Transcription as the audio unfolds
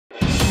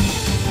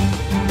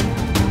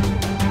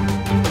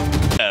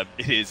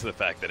it is the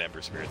fact that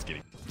Ember Spirit's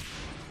getting...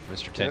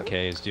 Mr.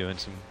 10K is doing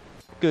some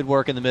good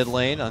work in the mid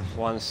lane on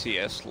 1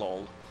 CS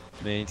lol.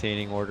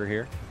 maintaining order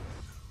here.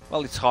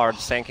 Well, it's hard.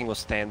 Sanking was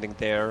standing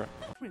there.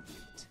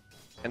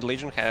 And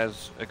Legion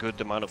has a good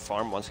amount of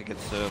farm. Once he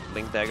gets the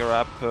Blink Dagger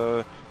up,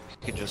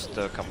 he can just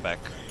come back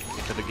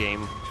into the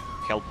game.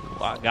 Help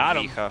got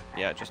him. Viha.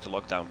 Yeah, just a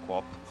lockdown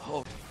quap.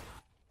 Oh.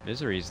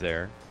 Misery's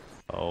there.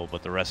 Oh,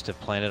 but the rest of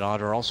Planet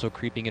Odd are also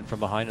creeping in from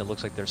behind. It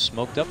looks like they're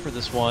smoked up for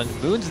this one.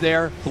 Moon's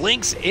there,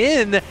 blinks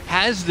in,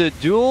 has the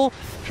duel,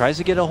 tries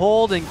to get a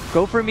hold and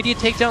go for immediate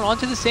takedown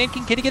onto the Sand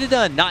King. Can he get it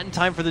done? Not in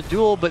time for the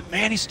duel, but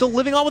man, he's still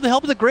living on with the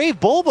help of the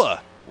Grave.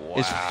 Bulba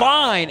is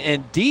fine,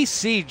 and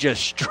DC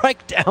just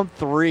strike down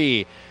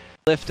 3.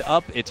 Lift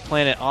up, it's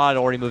Planet Odd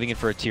already moving in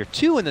for a tier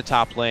 2 in the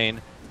top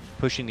lane,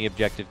 pushing the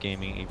objective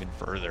gaming even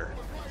further.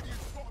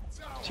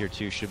 Tier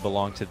 2 should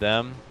belong to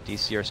them.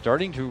 DC are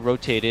starting to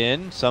rotate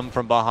in, some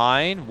from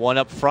behind. One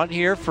up front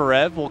here.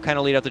 Forev will kind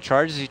of lead out the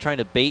charges. He's trying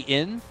to bait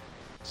in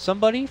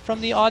somebody from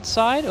the odd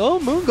side. Oh,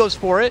 Moon goes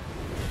for it.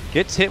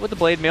 Gets hit with the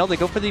Blade Mail. They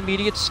go for the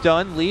immediate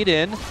stun, lead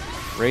in.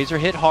 Razor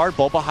hit hard.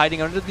 Bulba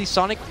hiding under the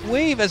Sonic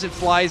Wave as it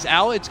flies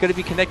out. It's going to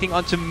be connecting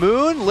onto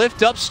Moon.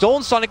 Lift up,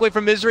 stolen Sonic Wave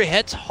from Misery.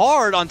 Hits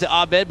hard onto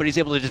Abed, but he's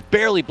able to just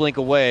barely blink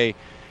away.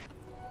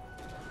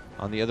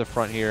 On the other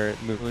front here,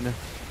 Moon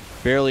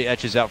barely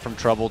etches out from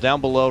trouble.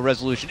 Down below,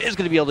 Resolution is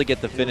going to be able to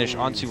get the finish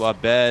onto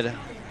Abed.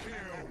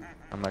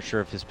 I'm not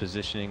sure if his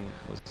positioning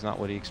was not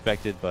what he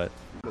expected, but...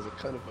 As a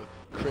kind of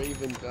a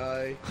craven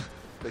guy,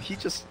 but he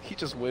just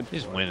went for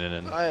he's it. winning.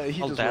 And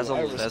He Well, just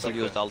Dazzle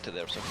used ulti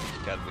there, so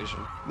he got vision.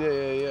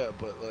 Yeah,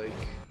 but like...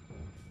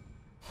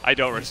 I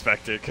don't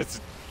respect it,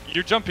 because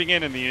you're jumping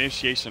in the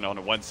initiation on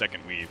a 1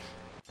 second weave.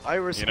 I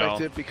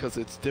respect it because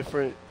it's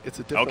different. It's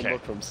a different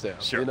look from Sam.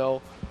 Sure. You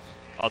know,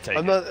 I'll take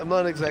I'm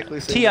not exactly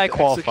saying TI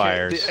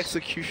qualifiers. The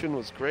execution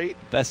was great.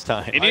 best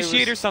time.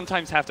 Initiators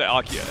sometimes have to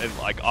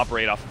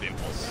operate off of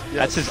impulse. Yes.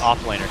 That's his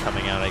offlaner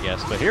coming out, I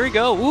guess. But here we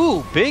go.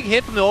 Ooh, big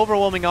hit from the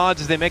overwhelming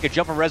odds as they make a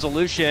jump from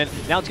Resolution.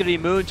 Now it's going to be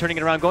Moon turning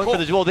it around, going for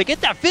the duel. They get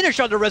that finish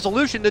on the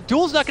Resolution. The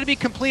duel's not going to be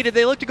completed.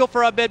 They look to go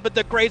for Abed, but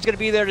the Grave's going to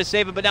be there to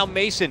save him. But now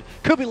Mason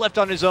could be left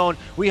on his own.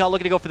 Weehaw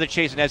looking to go for the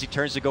chase, and as he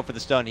turns to go for the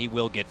stun, he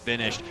will get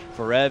finished.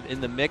 Forev in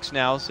the mix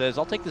now says,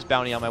 I'll take this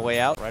bounty on my way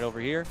out, right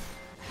over here.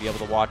 Be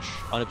able to watch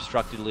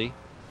unobstructedly,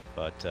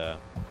 but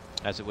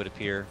as it would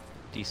appear,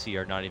 DC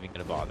are not even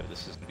going to bother.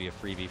 This is going to be a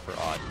freebie for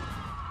Odd.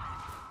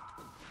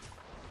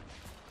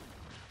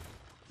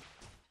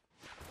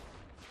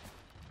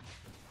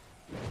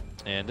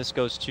 And this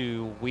goes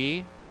to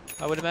Wii,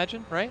 I would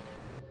imagine, right?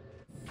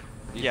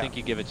 Do you think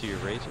you give it to your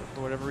Razor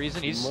for whatever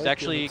reason? He's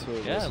actually,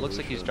 yeah, it looks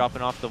like he's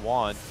dropping off the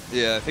wand.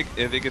 Yeah, I think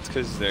it's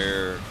because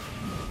they're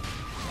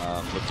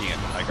looking at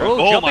the high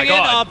ground. Oh, jumping in,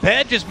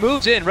 Abed just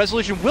moves in.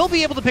 Resolution will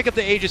be able to pick up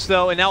the Aegis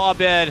though, and now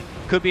Abed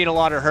could be in a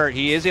lot of hurt.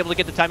 He is able to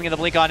get the timing of the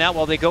blink on out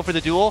while they go for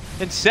the duel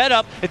and set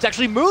up. It's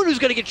actually Moon who's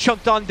going to get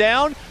chunked on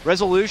down.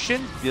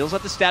 Resolution deals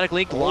at the static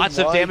link. Lots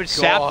of damage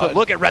sapped, but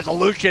look at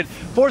Resolution.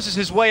 Forces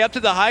his way up to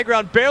the high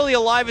ground, barely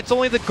alive. It's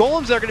only the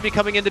golems that are going to be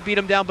coming in to beat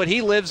him down, but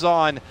he lives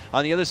on.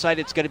 On the other side,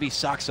 it's going to be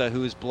Saksa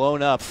who is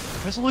blown up.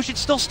 Resolution's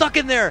still stuck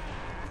in there.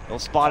 They'll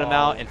spot him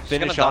out and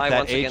finish off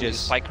that Aegis.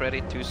 Spike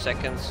ready, 2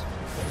 seconds.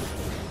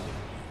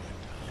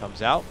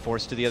 Comes out,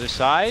 forced to the other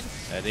side.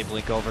 They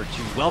blink over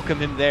to welcome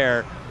him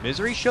there.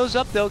 Misery shows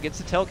up though, gets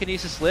the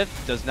telekinesis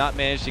lift, does not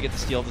manage to get the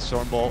steal of the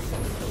Stormbolt.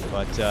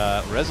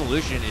 But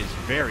Resolution is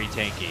very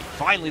tanky.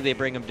 Finally they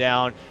bring him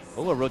down.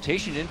 Oh, a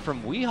rotation in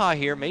from Weehaw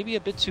here, maybe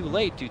a bit too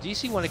late. Do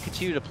DC want to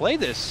continue to play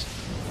this?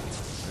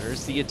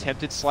 There's the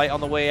attempted slight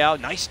on the way out.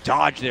 Nice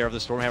dodge there of the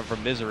Stormhammer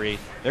from Misery.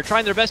 They're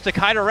trying their best to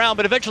kite around,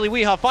 but eventually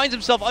Weehaw finds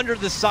himself under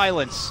the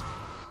silence.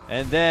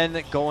 And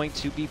then going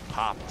to be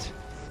popped.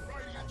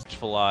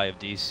 Eye of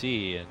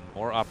DC, and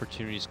more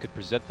opportunities could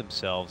present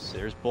themselves.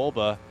 There's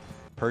Bulba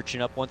perching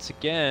up once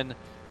again.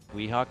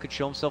 Weehaw could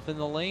show himself in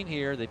the lane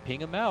here. They ping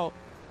him out,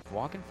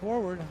 walking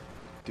forward.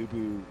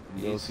 Dubu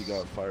knows he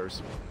got fire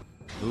spell.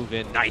 Move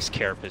in, nice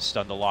Carapace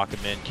stun to lock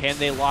him in. Can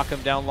they lock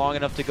him down long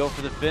enough to go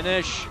for the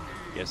finish?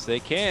 Yes, they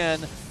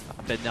can.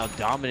 Abed now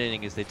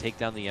dominating as they take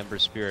down the Ember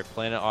Spirit.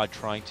 Planet Odd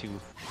trying to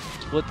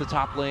split the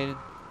top lane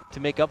to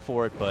make up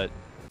for it, but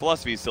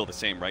philosophy is still the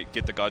same, right?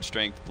 Get the God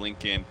Strength,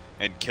 blink in,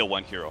 and kill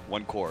one hero,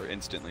 one core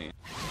instantly.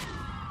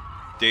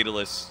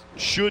 Daedalus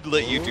should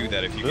let you do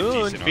that if you get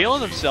decent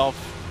feeling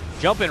himself,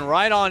 jumping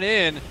right on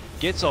in,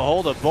 gets a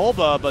hold of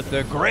Bulba, but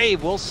the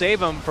Grave will save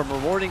him from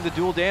rewarding the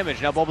dual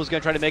damage. Now Bulba's going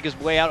to try to make his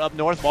way out up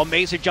north while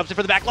Mason jumps in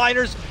for the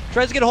backliners,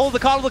 tries to get a hold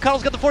of the Coddle. The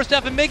Coddle's got the Force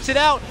Staff and makes it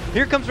out.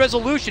 Here comes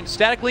Resolution,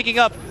 static linking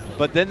up,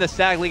 but then the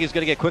static link is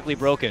going to get quickly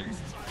broken.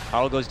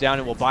 Coddle goes down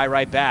and will buy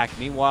right back.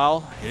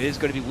 Meanwhile, it is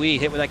going to be Wii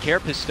hit with that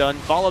Carapace stun.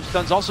 Follow-up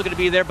stun's also going to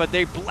be there, but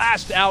they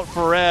blast out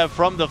Forev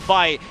from the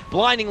fight.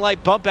 Blinding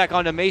Light bump back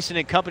onto Mason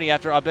and company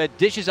after Abed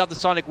dishes out the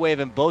Sonic Wave,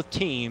 and both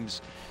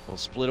teams will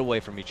split away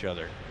from each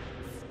other.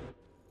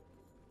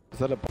 Is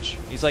that a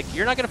He's like,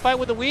 you're not going to fight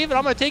with the Weave, and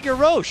I'm going to take your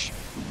Roche.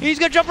 He's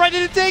going to jump right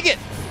in and take it.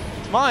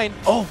 It's mine.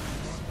 Oh,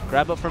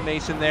 Grab up from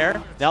Mason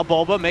there. Now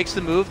Bulba makes the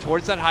move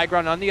towards that high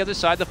ground on the other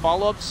side. The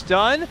follow-up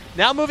stun.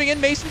 Now moving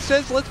in, Mason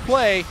says, let's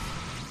play.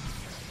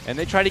 And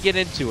they try to get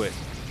into it.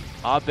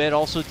 Abed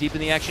also deep in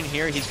the action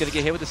here. He's going to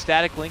get hit with a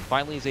static link.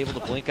 Finally, he's able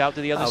to blink out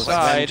to the other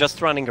side. Just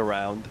running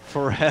around.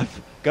 Forev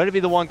going to be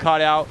the one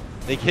caught out.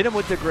 They hit him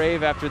with the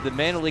Grave after the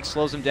mana leak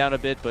slows him down a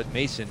bit, but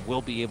Mason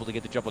will be able to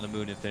get the jump on the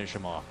moon and finish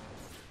him off.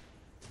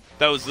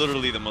 That was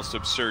literally the most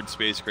absurd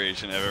space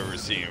creation I've ever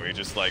seen, where he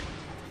just like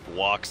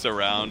walks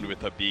around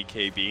with a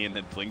BKB and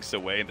then blinks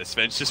away, and the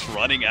Sven's just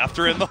running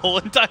after him the whole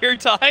entire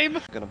time.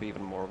 Gonna be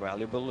even more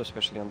valuable,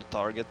 especially on the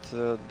target.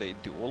 They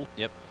duel.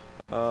 Yep.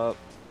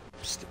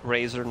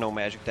 Razor, no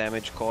magic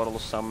damage. Coral,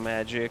 some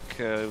magic.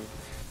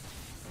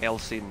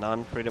 LC,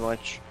 none, pretty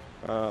much.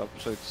 So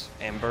it's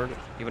Ember.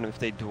 Even if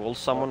they duel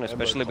someone,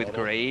 especially with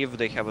Grave,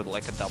 they have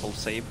like a double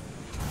save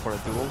for a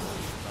duel.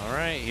 All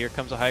right, here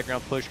comes a high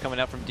ground push coming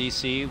out from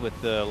DC with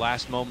the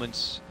last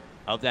moments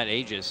of that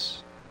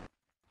Aegis.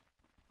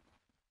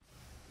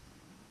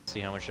 See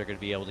how much they're going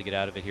to be able to get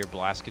out of it here.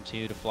 Blast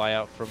continue to fly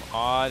out from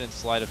Odd and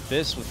Slide of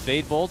Fist with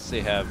Fade Bolts.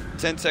 They have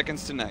 10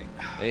 seconds tonight.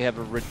 They have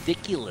a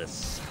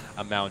ridiculous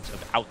amount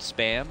of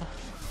outspam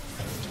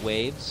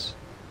waves.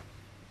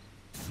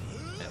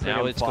 And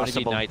now it's going to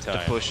be nighttime.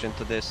 To push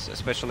into this,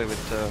 especially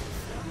with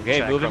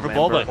okay, moving for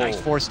Bulba. Nice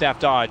 4-staff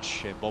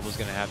dodge. And Bulba's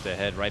going to have to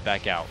head right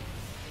back out.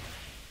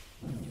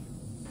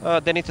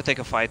 They need to take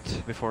a fight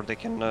before they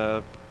can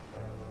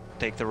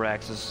take the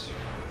Raxes.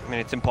 I mean,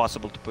 it's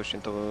impossible to push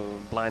into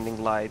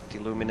Blinding Light,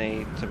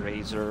 Illuminate,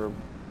 Razor.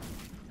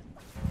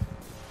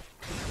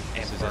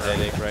 This is a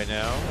headache right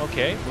now.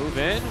 Okay, move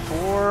in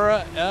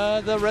for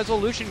the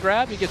Resolution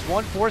grab. He gets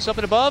one force up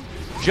and above.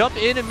 Jump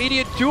in,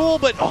 immediate duel,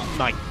 but oh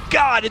my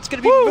god, it's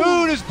going to be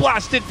Moon who's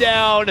blasted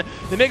down.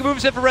 They make a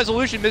move set for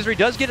Resolution. Misery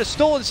does get a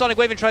stolen Sonic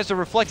Wave and tries to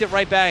reflect it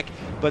right back,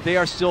 but they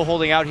are still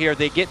holding out here.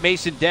 They get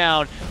Mason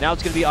down. Now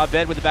it's going to be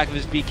Abed with the back of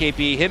his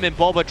BKB. Him and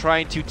Bulba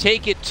trying to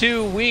take it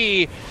to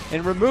Wii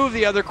and remove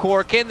the other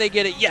core. Can they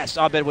get it? Yes,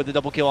 Abed with the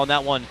double kill on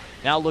that one.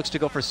 Now looks to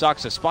go for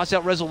Saksa. Spots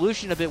out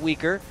Resolution a bit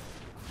weaker.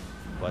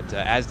 But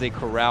as they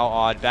corral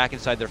Odd back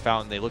inside their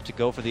fountain, they look to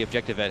go for the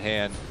objective at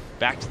hand.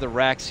 Back to the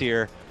racks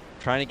here,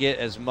 trying to get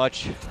as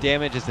much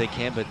damage as they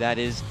can, but that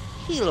is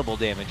healable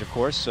damage, of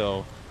course,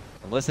 so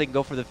unless they can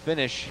go for the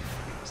finish,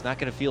 it's not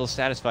going to feel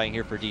satisfying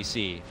here for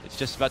DC. It's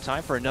just about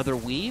time for another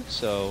weave,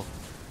 so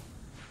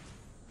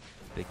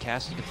they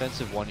cast a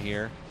defensive one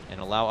here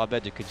and allow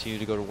Abed to continue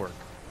to go to work.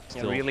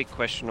 Still. Yeah, really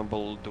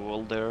questionable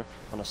duel there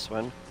on a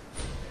Sven.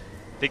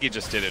 I think he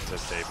just did it to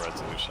save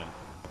Resolution.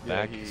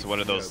 Back. Yeah, it's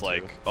one of those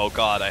like, oh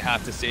god, I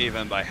have to save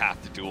him, but I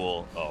have to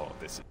duel. Oh,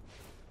 this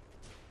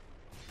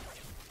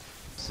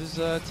is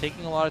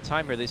taking a lot of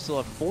time here. They still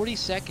have 40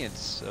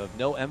 seconds of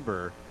no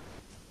Ember.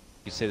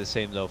 You say the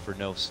same though for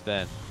no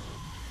Sven.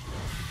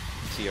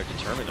 See, are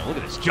determined. Oh, look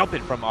at this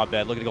jumping from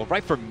Abed. Look at it go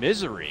right for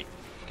Misery.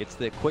 Gets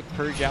the quick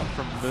purge out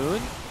from Moon.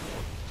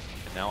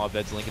 And now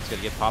Abed's Lincoln's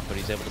going to get popped, but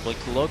he's able to blink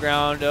to the low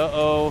ground.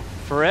 Uh-oh.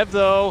 Forev,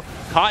 though,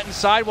 caught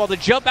inside while the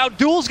jump out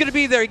duel's going to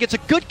be there. He gets a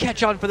good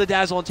catch on for the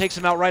Dazzle and takes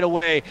him out right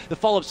away. The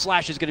follow-up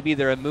slash is going to be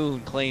there, and Moon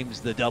claims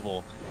the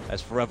double,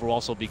 as Forev will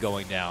also be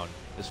going down.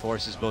 This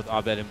forces both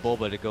Abed and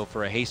Bulba to go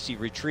for a hasty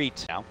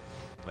retreat. Now,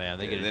 man,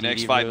 they get the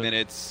next 5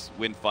 minutes,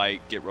 win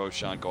fight, get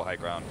Roshan, go high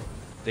ground.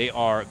 They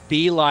are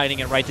beelining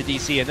it right to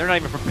DC, and they're not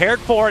even prepared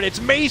for it. It's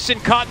Mason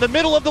caught in the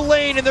middle of the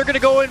lane, and they're going to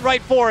go in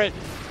right for it.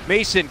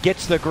 Mason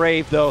gets the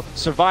Grave, though,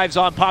 survives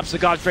on, pops the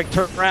God's Strength,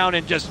 turns around,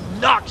 and just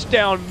knocks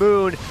down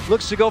Moon.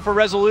 Looks to go for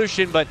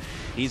Resolution, but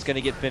he's going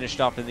to get finished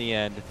off in the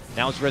end.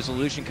 Now it's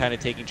Resolution kind of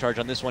taking charge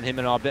on this one. Him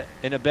and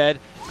Abed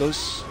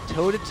goes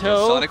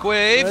toe-to-toe. Sonic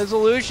Wave.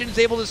 Resolution's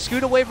able to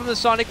scoot away from the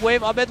Sonic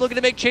Wave. Abed looking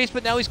to make chase,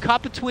 but now he's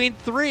caught between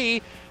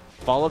three.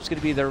 Follow-up's going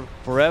to be there.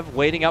 Forev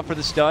waiting out for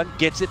the stun.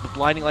 Gets it, the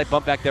Blinding Light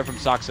bump back there from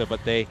Saksa,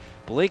 but they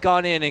blink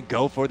on in and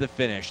go for the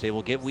finish. They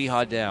will get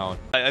Weehaw down.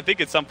 I think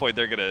at some point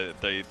they're going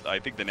to, I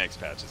think the next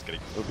patch is going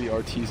to. It'll be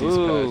RTZ's patch.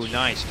 Ooh,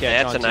 nice catch.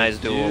 That's a nice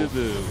duel.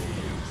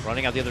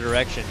 Running out the other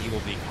direction, he will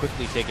be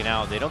quickly taken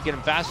out. They don't get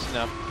him fast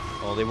enough.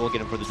 Well, they will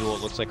get him for the duel,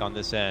 it looks like, on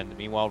this end.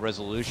 Meanwhile,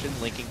 Resolution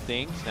linking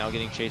things, now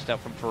getting chased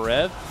out from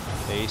Forev.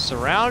 They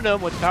surround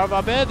him with Power of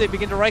Abed. They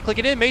begin to right-click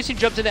it in. Mason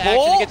jumps into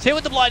action. He gets hit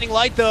with the Blinding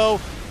Light, though,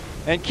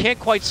 and can't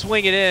quite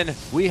swing it in.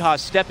 Weehaw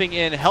stepping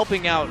in,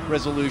 helping out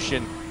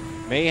Resolution.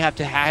 May have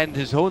to hand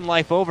his own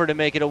life over to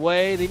make it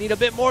away. They need a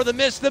bit more. The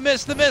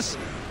miss.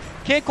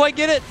 Can't quite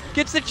get it.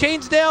 Gets the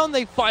chains down.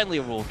 They finally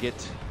will get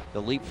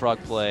the leapfrog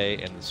play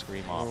and the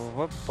scream off.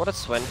 What does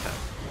Sven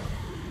have?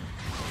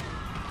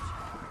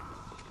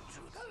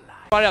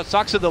 Find out,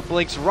 Saksa though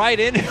blinks right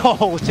in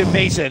to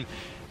Mason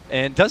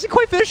and doesn't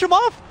quite finish him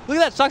off. Look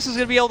at that, Saksa's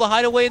going to be able to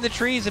hide away in the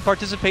trees and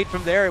participate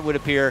from there, it would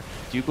appear.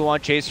 Do go on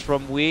chase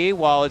from Wii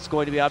while it's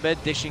going to be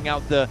Abed dishing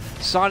out the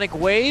Sonic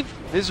Wave.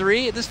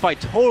 Misery, this fight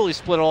totally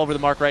split all over the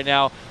mark right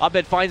now.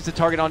 Abed finds the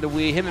target onto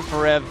Wii, him and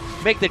Forev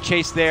make the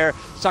chase there.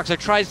 Saksa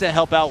tries to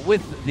help out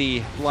with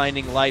the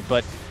Blinding Light,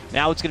 but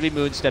now it's going to be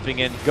Moon stepping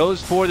in.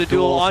 Goes for the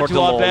duel onto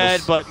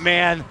Abed, but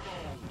man,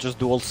 just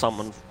dual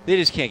summon. They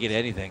just can't get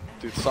anything.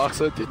 Dude,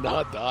 Soxa did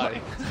not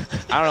die.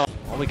 I don't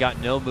know. Only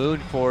got no Moon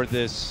for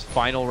this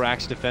final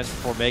Rax defense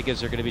before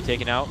Megas are going to be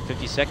taken out.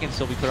 50 seconds,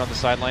 he'll be put on the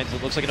sidelines.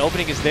 It looks like an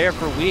opening is there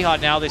for Weehaw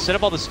now. They set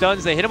up all the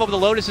stuns. They hit him over the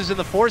Lotuses and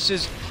the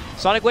Forces.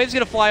 Sonic Wave's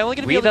going to fly, only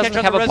going to be able to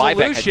catch on the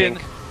Resolution.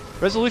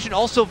 Resolution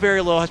also very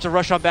low, has to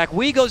rush on back.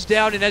 Wee goes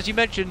down, and as you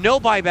mentioned,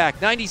 no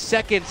buyback. 90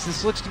 seconds.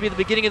 This looks to be the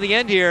beginning of the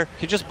end here.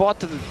 He just bought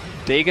the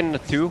Dagon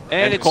too,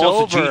 and it's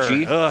calls over.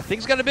 it GG.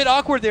 Things got a bit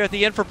awkward there at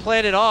the end for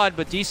Planet Odd,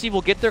 but DC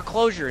will get their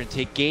closure and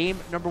take game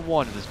number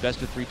 1 of this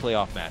best-of-3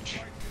 playoff match.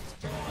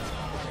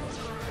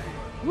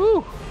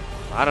 Woo!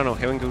 I don't know,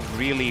 having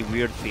really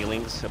weird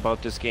feelings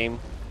about this game.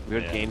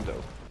 Weird game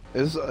though.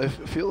 I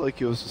feel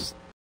like it was just